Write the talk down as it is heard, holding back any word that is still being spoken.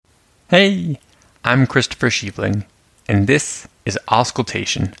Hey, I'm Christopher Schiebling, and this is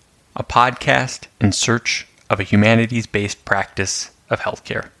Auscultation, a podcast in search of a humanities-based practice of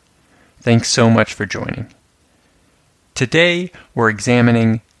healthcare. Thanks so much for joining. Today, we're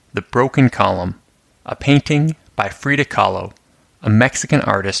examining The Broken Column, a painting by Frida Kahlo, a Mexican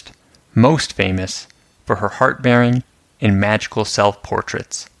artist most famous for her heart-bearing and magical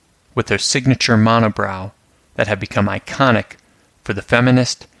self-portraits, with her signature monobrow that have become iconic for the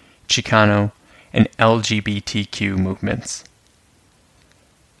feminist, Chicano, and LGBTQ movements.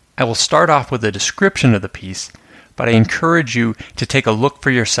 I will start off with a description of the piece, but I encourage you to take a look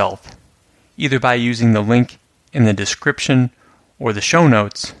for yourself, either by using the link in the description or the show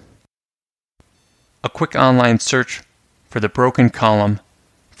notes. A quick online search for The Broken Column,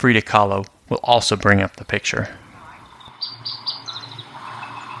 Frida Kahlo, will also bring up the picture.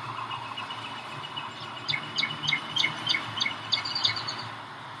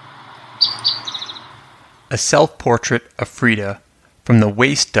 A self-portrait of Frida from the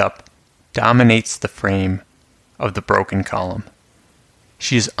waist up dominates the frame of The Broken Column.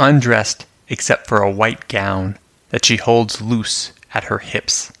 She is undressed except for a white gown that she holds loose at her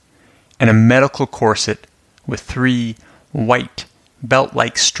hips, and a medical corset with 3 white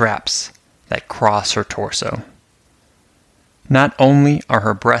belt-like straps that cross her torso. Not only are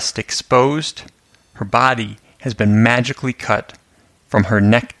her breasts exposed, her body has been magically cut from her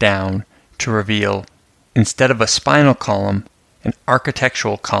neck down to reveal, instead of a spinal column, an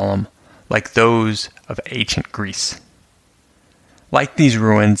architectural column like those of ancient Greece. Like these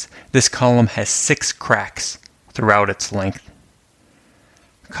ruins, this column has 6 cracks throughout its length.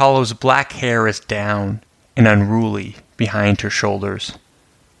 Kahlo's black hair is down and unruly behind her shoulders.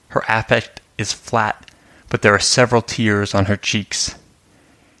 Her affect is flat, but there are several tears on her cheeks.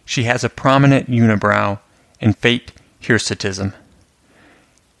 She has a prominent unibrow and faint hirsutism.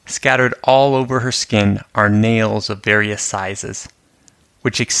 Scattered all over her skin are nails of various sizes,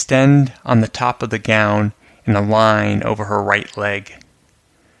 which extend on the top of the gown in a line over her right leg.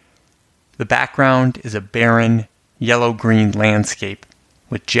 The background is a barren, yellow-green landscape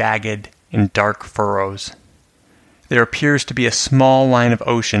with jagged and dark furrows. There appears to be a small line of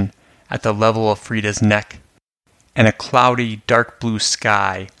ocean at the level of Frida's neck, and a cloudy, dark blue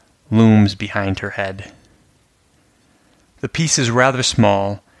sky looms behind her head. The piece is rather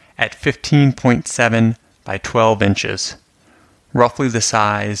small, at 15.7 by 12 inches, roughly the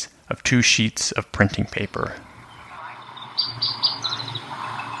size of 2 sheets of printing paper.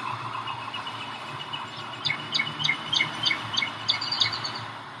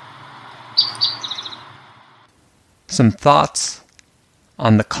 Some thoughts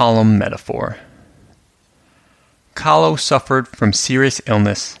on the column metaphor. Kahlo suffered from serious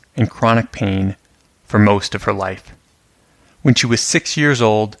illness and chronic pain for most of her life. When she was 6 years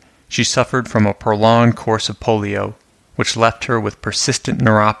old, she suffered from a prolonged course of polio, which left her with persistent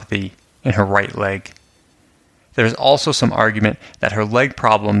neuropathy in her right leg. There is also some argument that her leg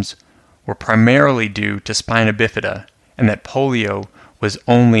problems were primarily due to spina bifida, and that polio was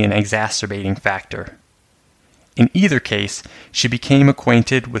only an exacerbating factor. In either case, she became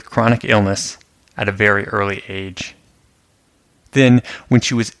acquainted with chronic illness at a very early age. Then, when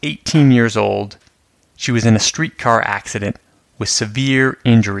she was 18 years old, she was in a streetcar accident with severe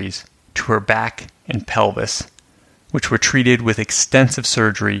injuries to her back and pelvis, which were treated with extensive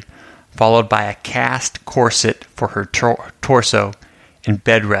surgery, followed by a cast corset for her torso and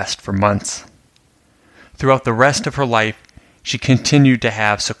bed rest for months. Throughout the rest of her life, she continued to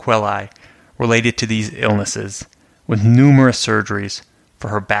have sequelae related to these illnesses, with numerous surgeries for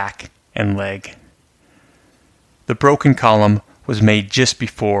her back and leg. The Broken Column was made just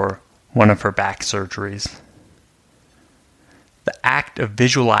before one of her back surgeries. The act of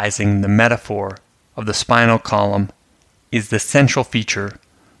visualizing the metaphor of the spinal column is the central feature,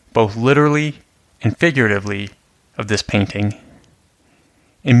 both literally and figuratively, of this painting.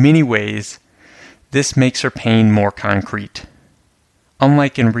 In many ways, this makes her pain more concrete.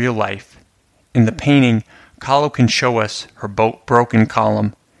 Unlike in real life, in the painting, Kahlo can show us her broken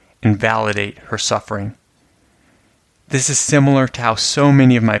column and validate her suffering. This is similar to how so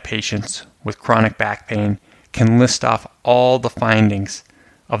many of my patients with chronic back pain can list off all the findings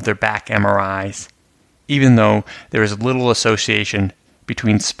of their back MRIs, even though there is little association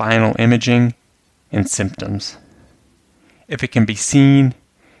between spinal imaging and symptoms. If it can be seen,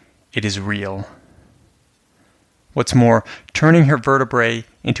 it is real. What's more, turning her vertebrae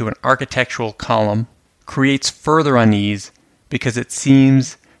into an architectural column creates further unease because it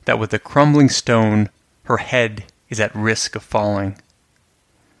seems that with the crumbling stone, her head is at risk of falling.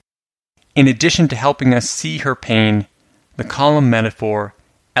 In addition to helping us see her pain, the column metaphor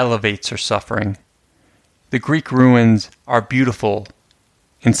elevates her suffering. The Greek ruins are beautiful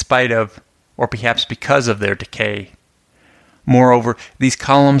in spite of, or perhaps because of, their decay. Moreover, these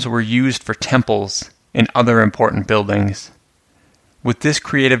columns were used for temples and other important buildings. With this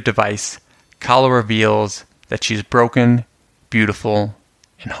creative device, Kahlo reveals that she is broken, beautiful,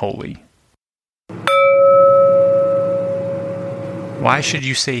 and holy. Why should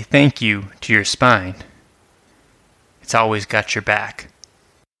you say thank you to your spine? It's always got your back.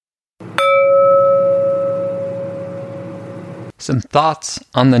 Some thoughts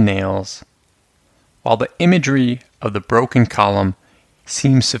on the nails. While the imagery of the broken column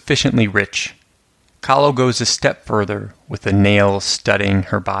seems sufficiently rich, Kahlo goes a step further with the nails studding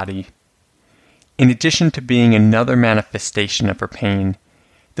her body. In addition to being another manifestation of her pain,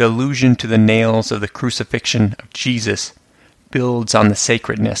 the allusion to the nails of the crucifixion of Jesus builds on the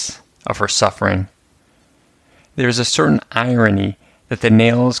sacredness of her suffering. There is a certain irony that the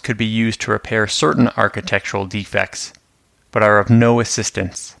nails could be used to repair certain architectural defects, but are of no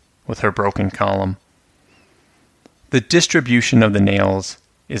assistance with her broken column. The distribution of the nails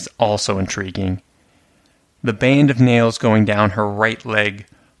is also intriguing. The band of nails going down her right leg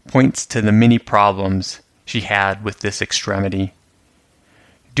points to the many problems she had with this extremity.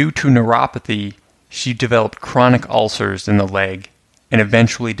 Due to neuropathy, she developed chronic ulcers in the leg and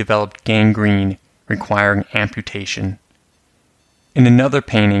eventually developed gangrene requiring amputation. In another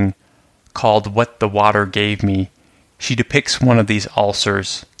painting, called What the Water Gave Me, she depicts one of these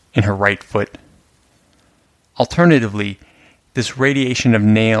ulcers in her right foot. Alternatively, this radiation of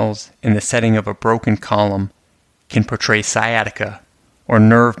nails in the setting of a broken column can portray sciatica, or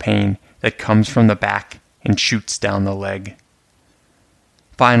nerve pain that comes from the back and shoots down the leg.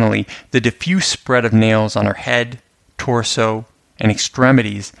 Finally, the diffuse spread of nails on her head, torso, and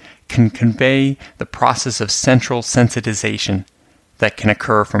extremities can convey the process of central sensitization that can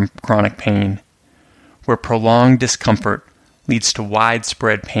occur from chronic pain, where prolonged discomfort leads to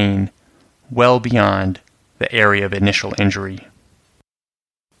widespread pain well beyond the area of initial injury.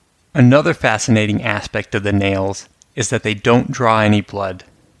 Another fascinating aspect of the nails is that they don't draw any blood.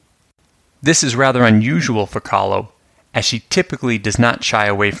 This is rather unusual for Kahlo, as she typically does not shy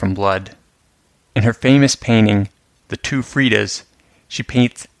away from blood. In her famous painting, The Two Fridas, she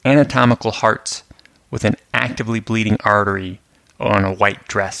paints anatomical hearts with an actively bleeding artery on a white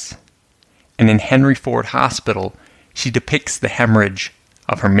dress. And in Henry Ford Hospital, she depicts the hemorrhage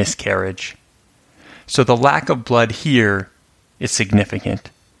of her miscarriage. So the lack of blood here is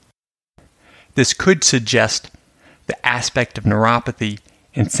significant. This could suggest the aspect of neuropathy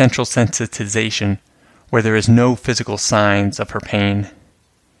and central sensitization where there is no physical signs of her pain.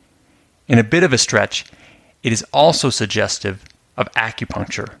 In a bit of a stretch, it is also suggestive of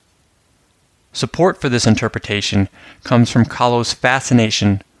acupuncture. Support for this interpretation comes from Kahlo's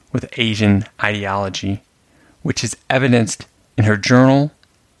fascination with Asian ideology, which is evidenced in her journal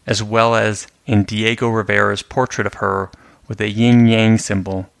as well as in Diego Rivera's portrait of her with a yin-yang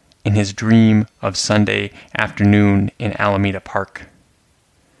symbol in his dream of Sunday afternoon in Alameda Park.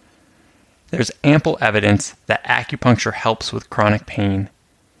 There's ample evidence that acupuncture helps with chronic pain.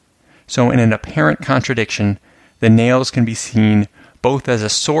 So in an apparent contradiction, the nails can be seen both as a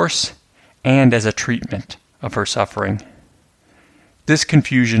source and as a treatment of her suffering. This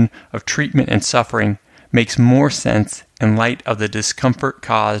confusion of treatment and suffering makes more sense in light of the discomfort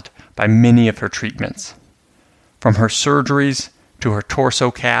caused by many of her treatments. From her surgeries to her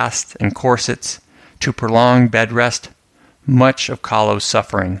torso casts and corsets to prolonged bed rest, much of Kahlo's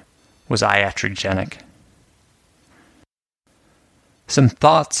suffering was iatrogenic. Some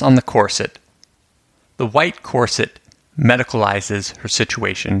thoughts on the corset. The white corset medicalizes her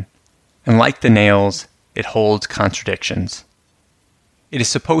situation, and like the nails, it holds contradictions. It is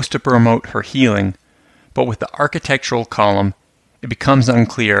supposed to promote her healing, but with the architectural column, it becomes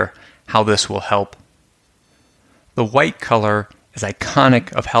unclear how this will help. The white color is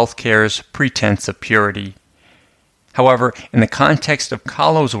iconic of healthcare's pretense of purity. However, in the context of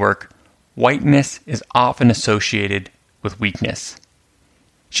Kahlo's work, whiteness is often associated with weakness.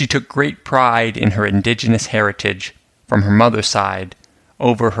 She took great pride in her indigenous heritage from her mother's side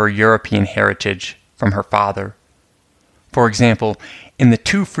over her European heritage from her father. For example, in the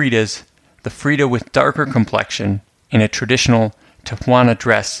Two Fridas, the Frida with darker complexion in a traditional Tijuana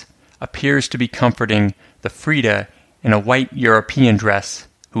dress appears to be comforting the Frida in a white European dress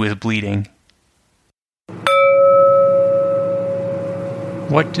who is bleeding.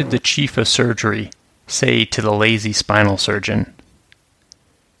 What did the chief of surgery say to the lazy spinal surgeon?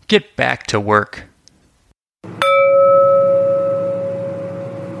 Get back to work.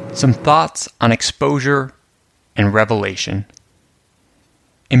 Some thoughts on exposure and revelation.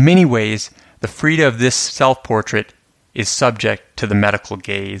 In many ways, the Frida of this self-portrait is subject to the medical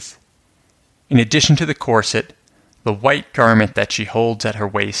gaze. In addition to the corset, the white garment that she holds at her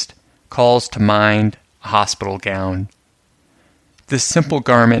waist calls to mind a hospital gown. This simple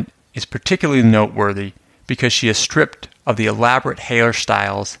garment is particularly noteworthy because she is stripped of the elaborate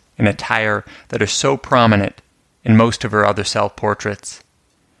hairstyles and attire that are so prominent in most of her other self-portraits.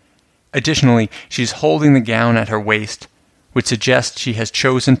 Additionally, she is holding the gown at her waist, which suggests she has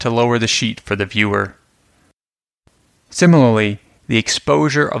chosen to lower the sheet for the viewer. Similarly, the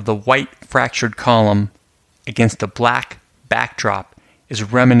exposure of the white fractured column against a black backdrop is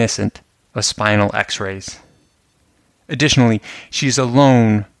reminiscent of spinal X-rays. Additionally, she is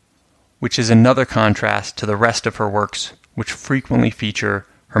alone, which is another contrast to the rest of her works, which frequently feature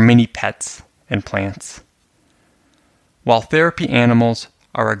her many pets and plants. While therapy animals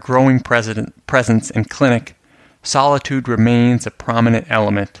are a growing presence in clinic, solitude remains a prominent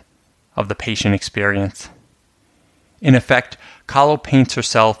element of the patient experience. In effect, Kahlo paints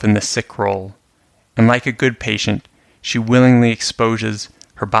herself in the sick role, and like a good patient, she willingly exposes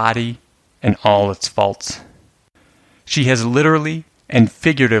her body and all its faults. She has literally and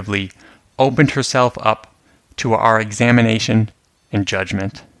figuratively opened herself up to our examination and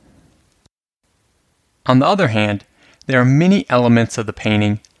judgment. On the other hand, there are many elements of the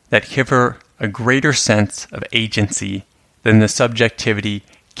painting that give her a greater sense of agency than the subjectivity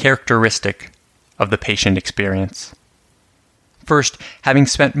characteristic of the patient experience. First, having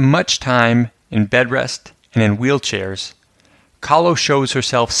spent much time in bed rest and in wheelchairs, Kahlo shows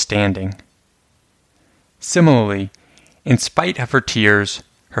herself standing. Similarly, in spite of her tears,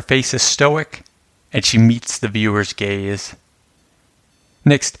 her face is stoic and she meets the viewer's gaze.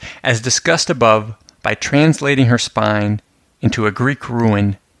 Next, as discussed above, by translating her spine into a Greek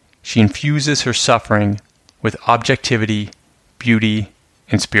ruin, she infuses her suffering with objectivity, beauty,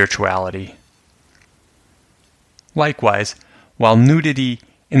 and spirituality. Likewise, while nudity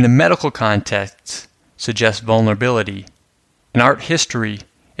in the medical context suggests vulnerability, in art history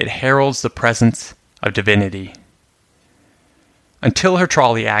it heralds the presence of divinity. Until her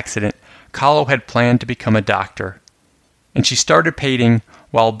trolley accident, Kahlo had planned to become a doctor, and she started painting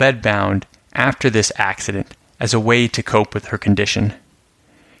while bedbound after this accident as a way to cope with her condition.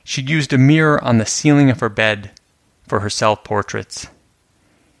 She used a mirror on the ceiling of her bed for her self-portraits.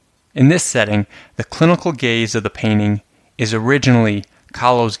 In this setting, the clinical gaze of the painting is originally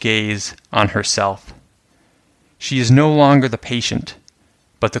Kahlo's gaze on herself. She is no longer the patient,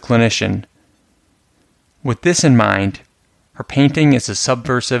 but the clinician. With this in mind, her painting is a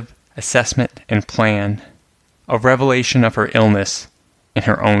subversive assessment and plan, a revelation of her illness in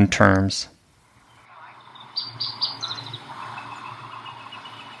her own terms.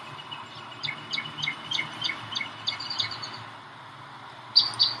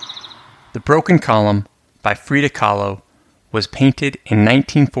 The Broken Column by Frida Kahlo was painted in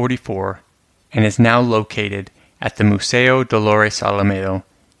 1944 and is now located at the Museo Dolores Olmedo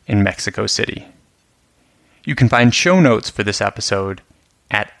in Mexico City. You can find show notes for this episode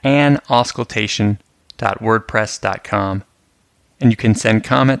at anauscultation.wordpress.com, and you can send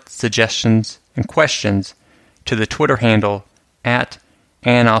comments, suggestions, and questions to the Twitter handle at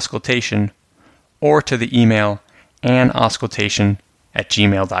anauscultation or to the email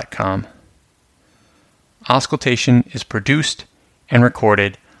anauscultation@gmail.com. Auscultation is produced and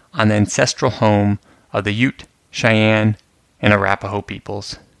recorded on the ancestral home of the Ute, Cheyenne, and Arapaho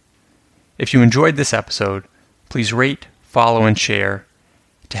peoples. If you enjoyed this episode, please rate, follow, and share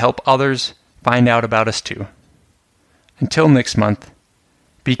to help others find out about us too. Until next month,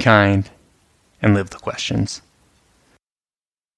 be kind and live the questions.